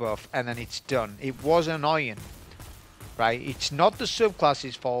debuff, and then it's done. It was annoying, right? It's not the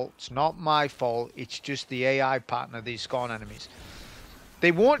subclass's fault, it's not my fault, it's just the AI pattern of these Scorn enemies.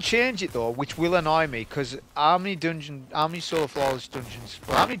 They won't change it though, which will annoy me, because how many Solar Flawless dungeons,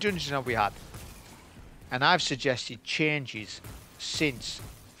 well, how many dungeons have we had? And I've suggested changes since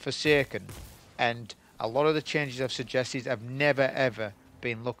Forsaken, and a lot of the changes I've suggested have never ever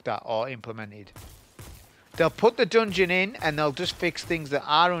been looked at or implemented. They'll put the dungeon in and they'll just fix things that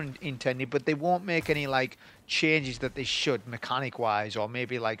are unintended, but they won't make any like changes that they should mechanic wise, or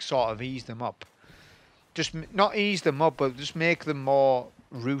maybe like sort of ease them up. Just not ease them up, but just make them more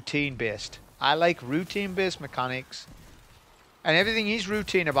routine based. I like routine based mechanics, and everything is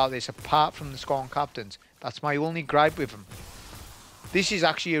routine about this apart from the Scorn Captains. That's my only gripe with them. This is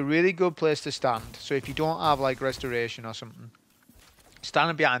actually a really good place to stand. So if you don't have like restoration or something,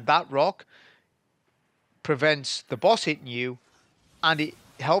 standing behind that rock prevents the boss hitting you, and it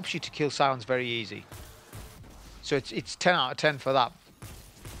helps you to kill sounds very easy. So it's 10 out of 10 for that.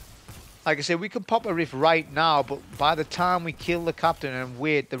 Like I said, we can pop a rift right now, but by the time we kill the captain and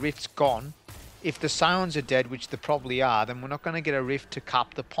wait, the rift's gone. If the sounds are dead, which they probably are, then we're not going to get a rift to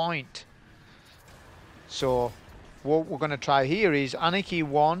cap the point. So what we're going to try here is Anarchy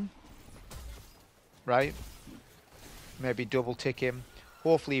 1, right? Maybe double tick him.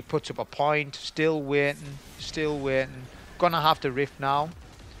 Hopefully he puts up a point. Still waiting, still waiting. Gonna have to rift now.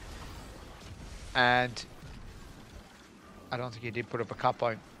 And I don't think he did put up a cap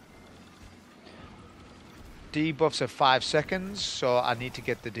point. Debuffs are 5 seconds, so I need to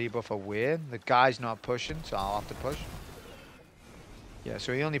get the debuff away. The guy's not pushing, so I'll have to push. Yeah,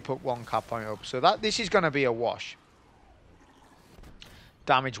 so he only put 1 cap point up. So this is going to be a wash,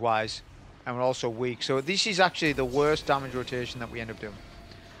 damage-wise, and we're also weak. So this is actually the worst damage rotation that we end up doing.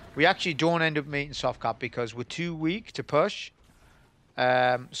 We actually don't end up meeting soft cap because we're too weak to push.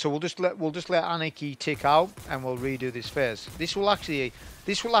 So we'll just let Anarchy tick out, and we'll redo this phase. This will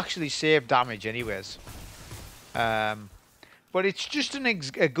actually save damage anyways. But it's just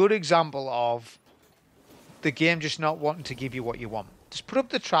a good example of the game just not wanting to give you what you want. Just put up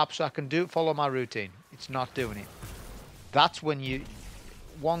the trap so I can follow my routine. It's not doing it. That's when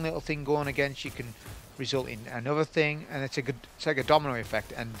one little thing going against you can result in another thing, and it's like a domino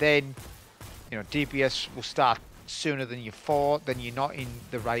effect. And then, you know, DPS will start sooner than you thought. Then you're not in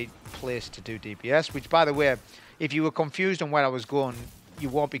the right place to do DPS. Which, by the way, if you were confused on where I was going, you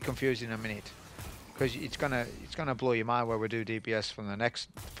won't be confused in a minute, because it's gonna blow your mind where we do DPS from the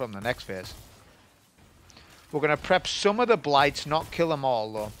next phase. We're gonna prep some of the blights, not kill them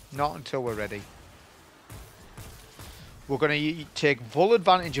all though, not until we're ready. We're gonna take full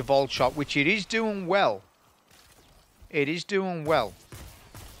advantage of Vault Shot, which it is doing well. It is doing well.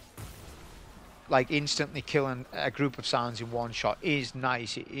 Like instantly killing a group of sounds in one shot is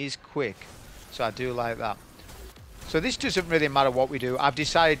nice. It is quick, so I do like that. So this doesn't really matter what we do. I've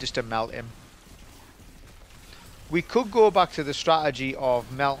decided just to melt him. We could go back to the strategy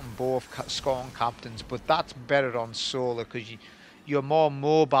of melting both Scorn Captains, but that's better on Solar because you're more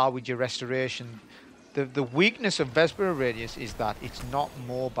mobile with your restoration. The weakness of Vesper Radius is that it's not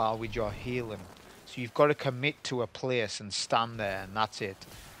mobile with your healing. So you've got to commit to a place and stand there, and that's it,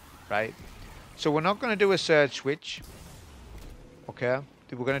 right? So we're not going to do a surge switch. Okay,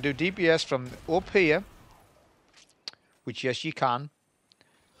 we're going to do DPS from up here, which yes you can.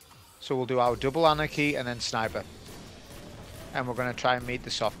 So we'll do our double Anarchy and then Sniper. And we're going to try and meet the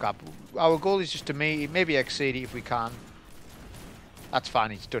soft cap. Our goal is just to maybe exceed it if we can. That's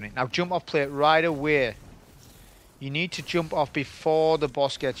fine, he's done it. Now jump off plate right away. You need to jump off before the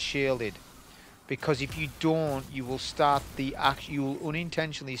boss gets shielded. Because if you don't, you will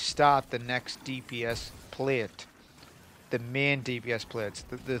unintentionally start the next DPS plate. The main DPS plates,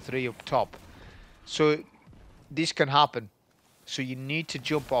 the 3 up top. So this can happen. So you need to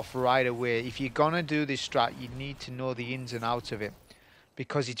jump off right away. If you're going to do this strat, you need to know the ins and outs of it.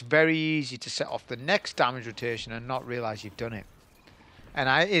 Because it's very easy to set off the next damage rotation and not realise you've done it. And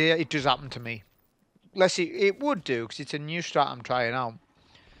it does happen to me. It would do, because it's a new strat I'm trying out.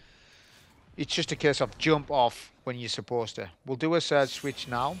 It's just a case of jump off when you're supposed to. We'll do a surge switch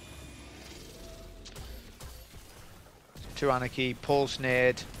now. To Anarchy, Pulse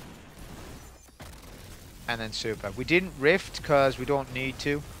Nade. And then super. We didn't rift because we don't need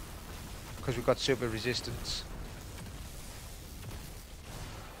to, because we've got super resistance.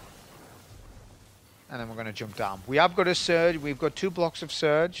 And then we're going to jump down. We have got a surge. We've got 2 blocks of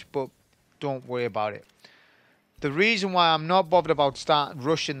surge, but don't worry about it. The reason why I'm not bothered about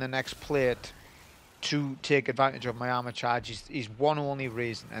rushing the next plate to take advantage of my armor charge is one only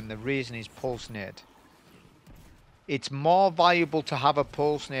reason, and the reason is pulse nade. It's more valuable to have a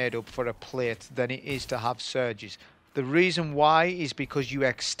pulse nade up for a plate than it is to have surges. The reason why is because you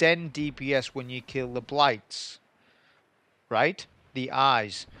extend DPS when you kill the blights, right? The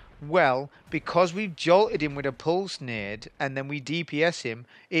eyes. Well, because we've jolted him with a pulse nade and then we DPS him,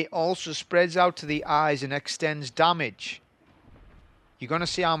 it also spreads out to the eyes and extends damage. You're gonna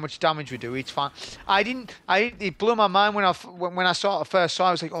see how much damage we do. It's fine. It blew my mind when I first saw.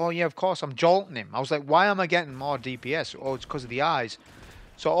 I was like, oh yeah, of course I'm jolting him. I was like, why am I getting more DPS? Oh, it's because of the eyes.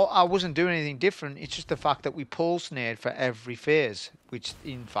 So I wasn't doing anything different. It's just the fact that we pulse nade for every phase, which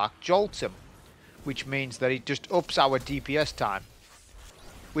in fact jolts him, which means that it just ups our DPS time,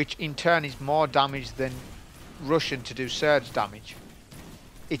 which in turn is more damage than rushing to do surge damage.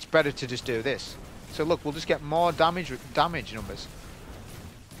 It's better to just do this. So look, we'll just get more damage numbers.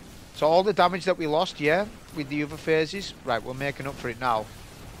 So all the damage that we lost, yeah, with the other phases, right, we're making up for it now.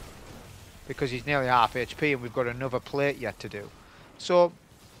 Because he's nearly half HP and we've got another plate yet to do. So,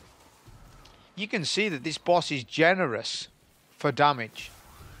 you can see that this boss is generous for damage.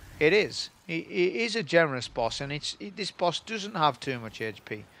 It is. It is a generous boss, and this boss doesn't have too much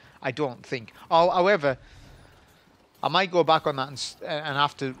HP, I don't think. However, I might go back on that and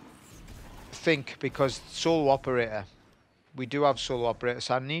have to think, because solo operator... We do have solo operator,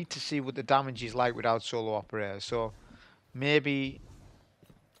 so I need to see what the damage is like without solo operator. So maybe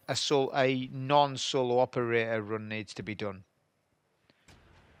a non-solo operator run needs to be done,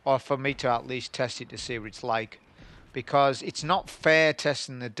 or for me to at least test it to see what it's like, because it's not fair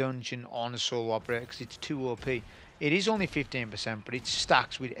testing the dungeon on a solo operator because it's too OP. It is only 15%, but it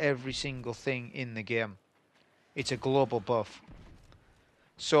stacks with every single thing in the game. It's a global buff.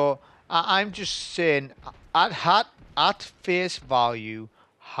 So I'm just saying, at face value,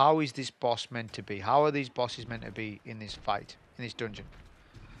 how is this boss meant to be? How are these bosses meant to be in this fight, in this dungeon?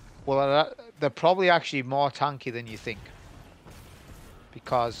 Well, they're probably actually more tanky than you think,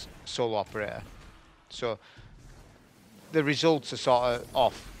 because solo operator. So the results are sort of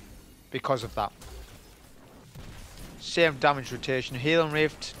off because of that. Same damage rotation, healing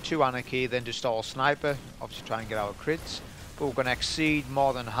rift, 2 anarchy, then just all sniper. Obviously try and get our crits, but we're going to exceed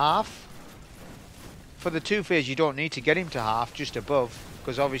more than half. For the 2 phase, you don't need to get him to half, just above,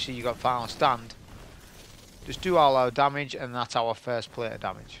 because obviously you got final stand. Just do all our damage, and that's our first plate of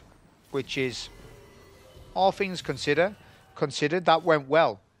damage, which is, all things considered, that went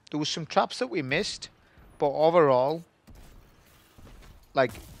well. There was some traps that we missed, but overall,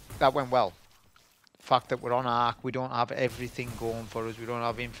 like, that went well. The fact that we're on arc, we don't have everything going for us, we don't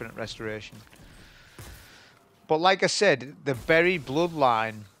have infinite restoration. But like I said, the buried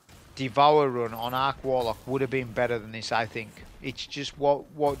bloodline Devour run on Arc Warlock would have been better than this, I think. It's just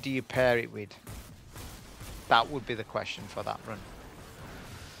what do you pair it with? That would be the question for that run.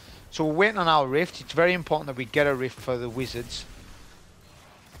 So we're waiting on our rift. It's very important that we get a rift for the wizards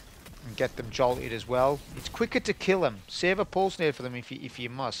and get them jolted as well. It's quicker to kill them. Save a pulse nade for them if you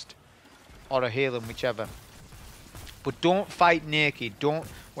must, or a heal them, whichever. But don't fight naked. Don't.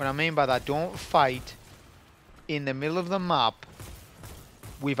 What I mean by that, don't fight in the middle of the map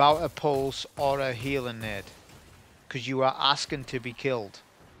without a pulse or a healing nade, because you are asking to be killed.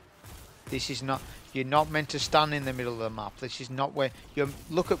 This is not. You're not meant to stand in the middle of the map. This is not where you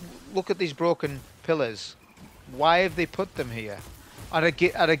look at these broken pillars. Why have they put them here? At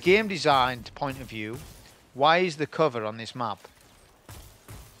a game design point of view, why is the cover on this map?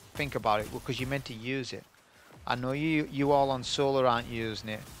 Think about it. Well, because you're meant to use it. I know you all on solar aren't using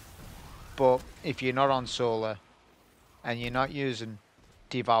it, but if you're not on solar and you're not using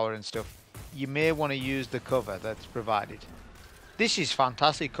Devour and stuff, you may want to use the cover that's provided. This is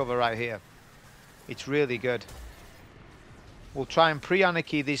fantastic cover right here. It's really good. We'll try and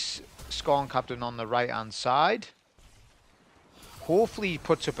pre-anarchy this Scorn Captain on the right hand side. Hopefully he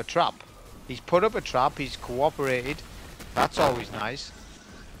puts up a trap. He's put up a trap, he's cooperated. That's always nice.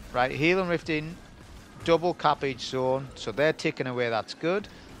 Right, healing rift in, double cappage zone, so they're ticking away, that's good.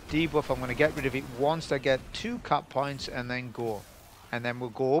 Debuff, I'm going to get rid of it once they get 2 cap points and then go. And then we'll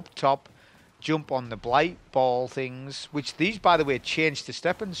go up top, jump on the blight ball things, which these, by the way, change to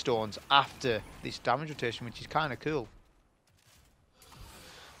stepping stones after this damage rotation, which is kind of cool.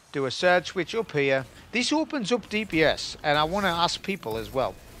 Do a surge switch up here. This opens up DPS, and I want to ask people as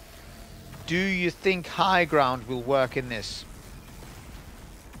well. Do you think high ground will work in this?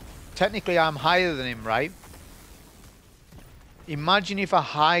 Technically, I'm higher than him, right? Imagine if a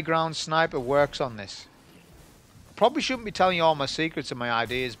high ground sniper works on this. Probably shouldn't be telling you all my secrets and my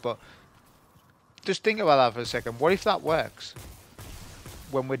ideas, but just think about that for a second. What if that works?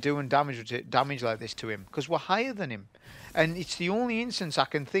 when we're doing damage like this to him, because we're higher than him. And it's the only instance I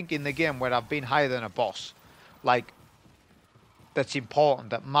can think in the game where I've been higher than a boss. Like, that's important,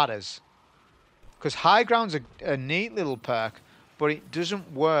 that matters. Because high ground's a neat little perk, but it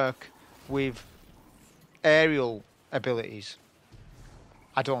doesn't work with aerial abilities.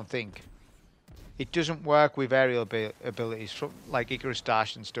 I don't think. It doesn't work with aerial abilities, from like Icarus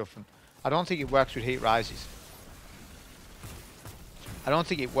Dash and stuff. And I don't think it works with Heat Rises. I don't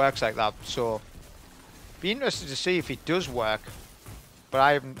think it works like that, so be interested to see if it does work. But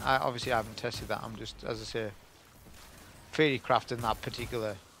I obviously haven't tested that. I'm just, as I say, theory crafting that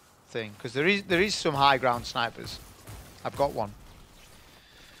particular thing, because there is some high ground snipers. I've got one.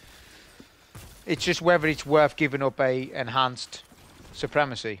 It's just whether it's worth giving up a enhanced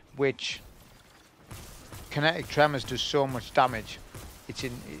supremacy, which kinetic tremors does so much damage.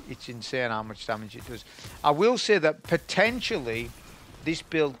 It's insane how much damage it does. I will say that potentially this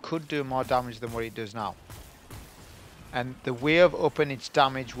build could do more damage than what it does now. And the way of upping its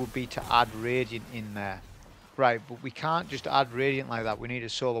damage would be to add Radiant in there. Right, but we can't just add Radiant like that. We need a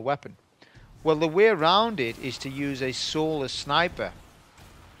solar weapon. Well, the way around it is to use a solar sniper.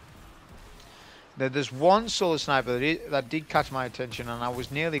 Now, there's one solar sniper that did catch my attention, and I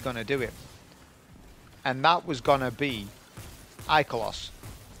was nearly going to do it. And that was going to be Icolos.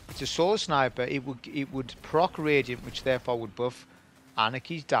 It's a solar sniper. It would proc Radiant, which therefore would buff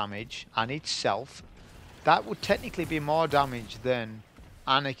Anarchy's damage and itself. That would technically be more damage than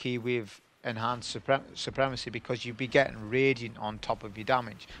Anarchy with enhanced supremacy, because you'd be getting Radiant on top of your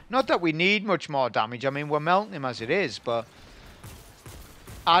damage. Not that we need much more damage. I mean, we're melting him as it is, but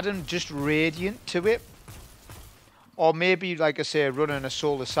adding just Radiant to it, or maybe, like I say, running a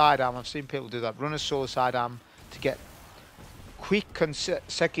solar sidearm. I've seen people do that. Run a solar sidearm to get quick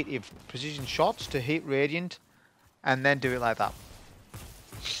consecutive precision shots to hit Radiant, and then do it like that.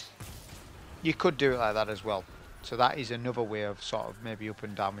 You could do it like that as well. So that is another way of sort of maybe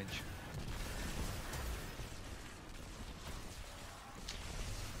upping damage.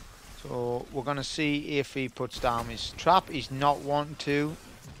 So we're going to see if he puts down his trap. He's not wanting to.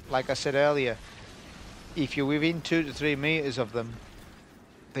 Like I said earlier, if you're within 2 to 3 meters of them,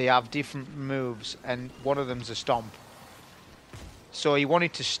 they have different moves, and one of them's a stomp. So he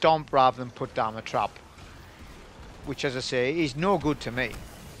wanted to stomp rather than put down a trap, which, as I say, is no good to me,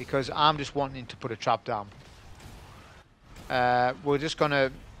 because I'm just wanting to put a trap down. We're just going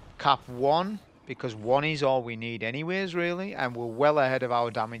to cap 1, because 1 is all we need anyways, really, and we're well ahead of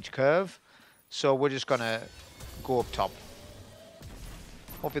our damage curve. So we're just going to go up top.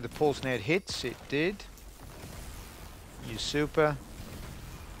 Hopefully the pulse nade hits. It did. Use super.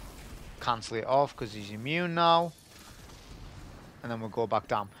 Cancel it off because he's immune now. And then we'll go back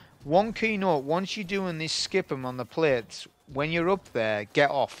down. One key note, once you're doing this skipping on the plates, when you're up there, get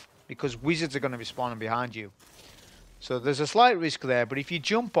off, because wizards are going to be spawning behind you. So there's a slight risk there, but if you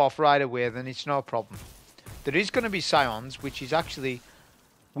jump off right away, then it's no problem. There is going to be scions, which is actually,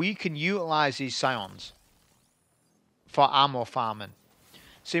 we can utilize these scions for ammo farming.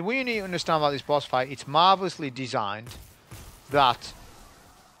 See, what you need to understand about this boss fight, it's marvelously designed that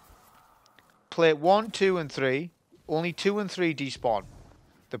plate 1, 2, and 3, only 2 and 3 despawn.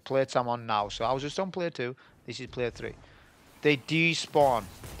 The plates I'm on now. So I was just on plate 2, this is plate 3. They despawn.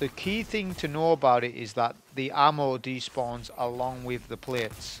 The key thing to know about it is that the ammo despawns along with the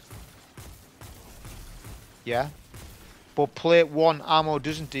plates. Yeah? But plate 1 ammo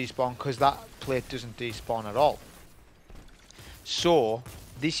doesn't despawn because that plate doesn't despawn at all. So,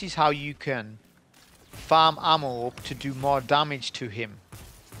 this is how you can farm ammo up to do more damage to him.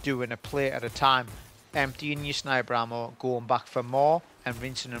 Doing a plate at a time. Emptying your sniper ammo, going back for more, and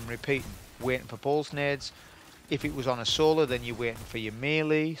rinsing and repeating. Waiting for pulse nades. If it was on a solar, then you're waiting for your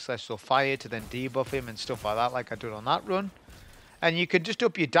melee, celestial fire to then debuff him and stuff like that, like I did on that run. And you can just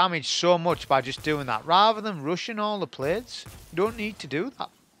up your damage so much by just doing that. Rather than rushing all the plates, you don't need to do that.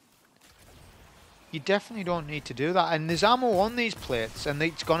 You definitely don't need to do that. And there's ammo on these plates, and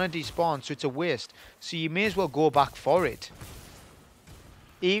it's going to despawn, so it's a waste. So you may as well go back for it.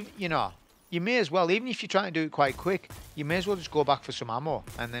 You know, you may as well, even if you're trying to do it quite quick, you may as well just go back for some ammo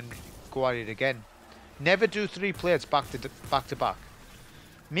and then go at it again. Never do 3 plates back to back.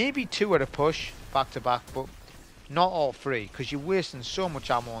 Maybe 2 at a push, back to back, but not all 3, because you're wasting so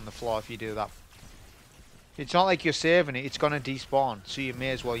much ammo on the floor if you do that. It's not like you're saving it, it's going to despawn, so you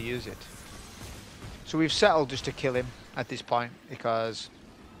may as well use it. So we've settled just to kill him at this point, because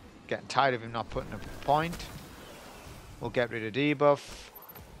getting tired of him not putting a point. We'll get rid of debuff.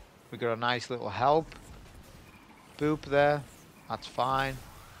 We got a nice little help. Boop there. That's fine.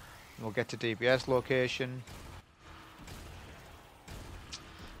 We'll get to DPS location.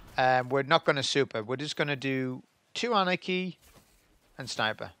 We're not going to super. We're just going to do 2 Anarchy and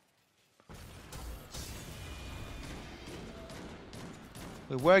Sniper.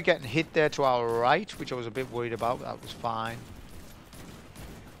 We were getting hit there to our right, which I was a bit worried about. That was fine.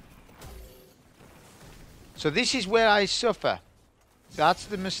 So this is where I suffer. That's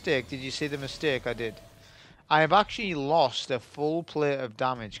the mistake. Did you see the mistake I did? I have actually lost a full plate of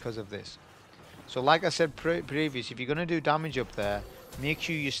damage because of this. So like I said previous, if you're going to do damage up there, make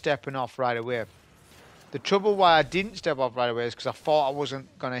sure you're stepping off right away. The trouble why I didn't step off right away is because I thought I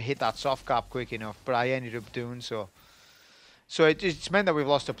wasn't going to hit that soft cap quick enough, but I ended up doing so. So it's meant that we've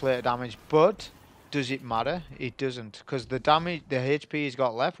lost a plate of damage, but does it matter? It doesn't, because the damage, the HP he's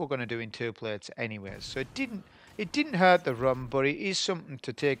got left, we're going to do in 2 plates anyways. So it didn't hurt the run, but it is something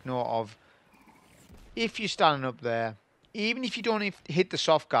to take note of. If you're standing up there, even if you don't hit the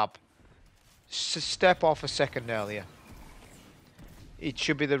soft cap, step off a second earlier. It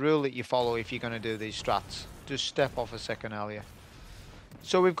should be the rule that you follow if you're going to do these strats. Just step off a second earlier.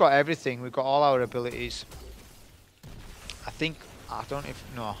 So we've got everything. We've got all our abilities. I don't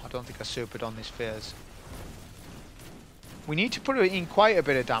think I supered on this phase. We need to put it in quite a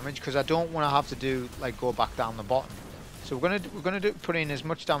bit of damage because I don't want to have to do like go back down the bottom. So we're gonna put in as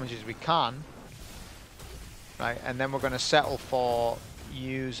much damage as we can, right? And then we're gonna settle for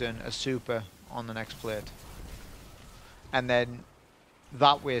using a super on the next plate, and then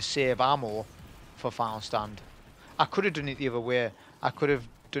that way save ammo for final stand. I could have done it the other way. I could have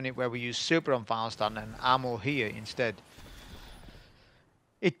done it where we use super on final stand and ammo here instead.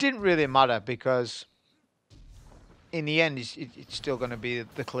 It didn't really matter because in the end it's still going to be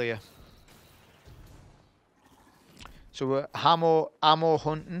the clear. So we're ammo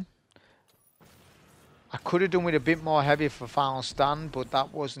hunting. I could have done with a bit more heavy for final stand, but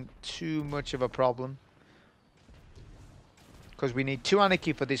that wasn't too much of a problem. Because we need 2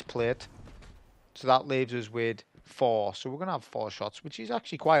 Anarchy for this plate. So that leaves us with 4. So we're going to have 4 shots, which is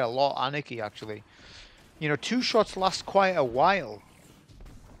actually quite a lot Anarchy actually. You know, 2 shots last quite a while.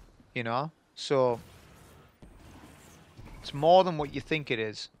 You know, so it's more than what you think it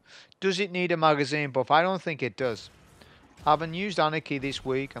is. Does it need a magazine buff? I don't think it does. Having used Anarchy this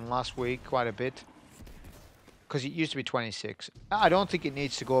week and last week quite a bit, because it used to be 26. I don't think it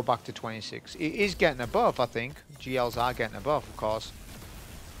needs to go back to 26. It is getting a buff, I think. GLs are getting a buff, of course.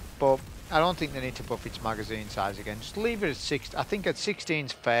 But I don't think they need to buff its magazine size again. Just leave it at 6. I think at 16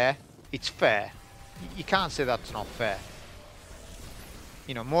 is fair. It's fair. You can't say that's not fair.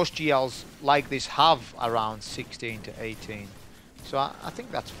 You know, most GLs like this have around 16 to 18. So I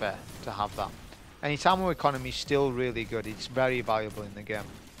think that's fair to have that. And its ammo economy is still really good. It's very valuable in the game.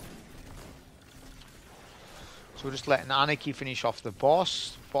 So we're just letting Anarchy finish off the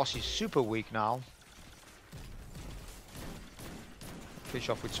boss. The boss is super weak now. Finish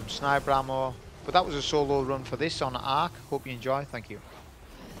off with some sniper ammo. But that was a solo run for this on Ark. Hope you enjoy. Thank you.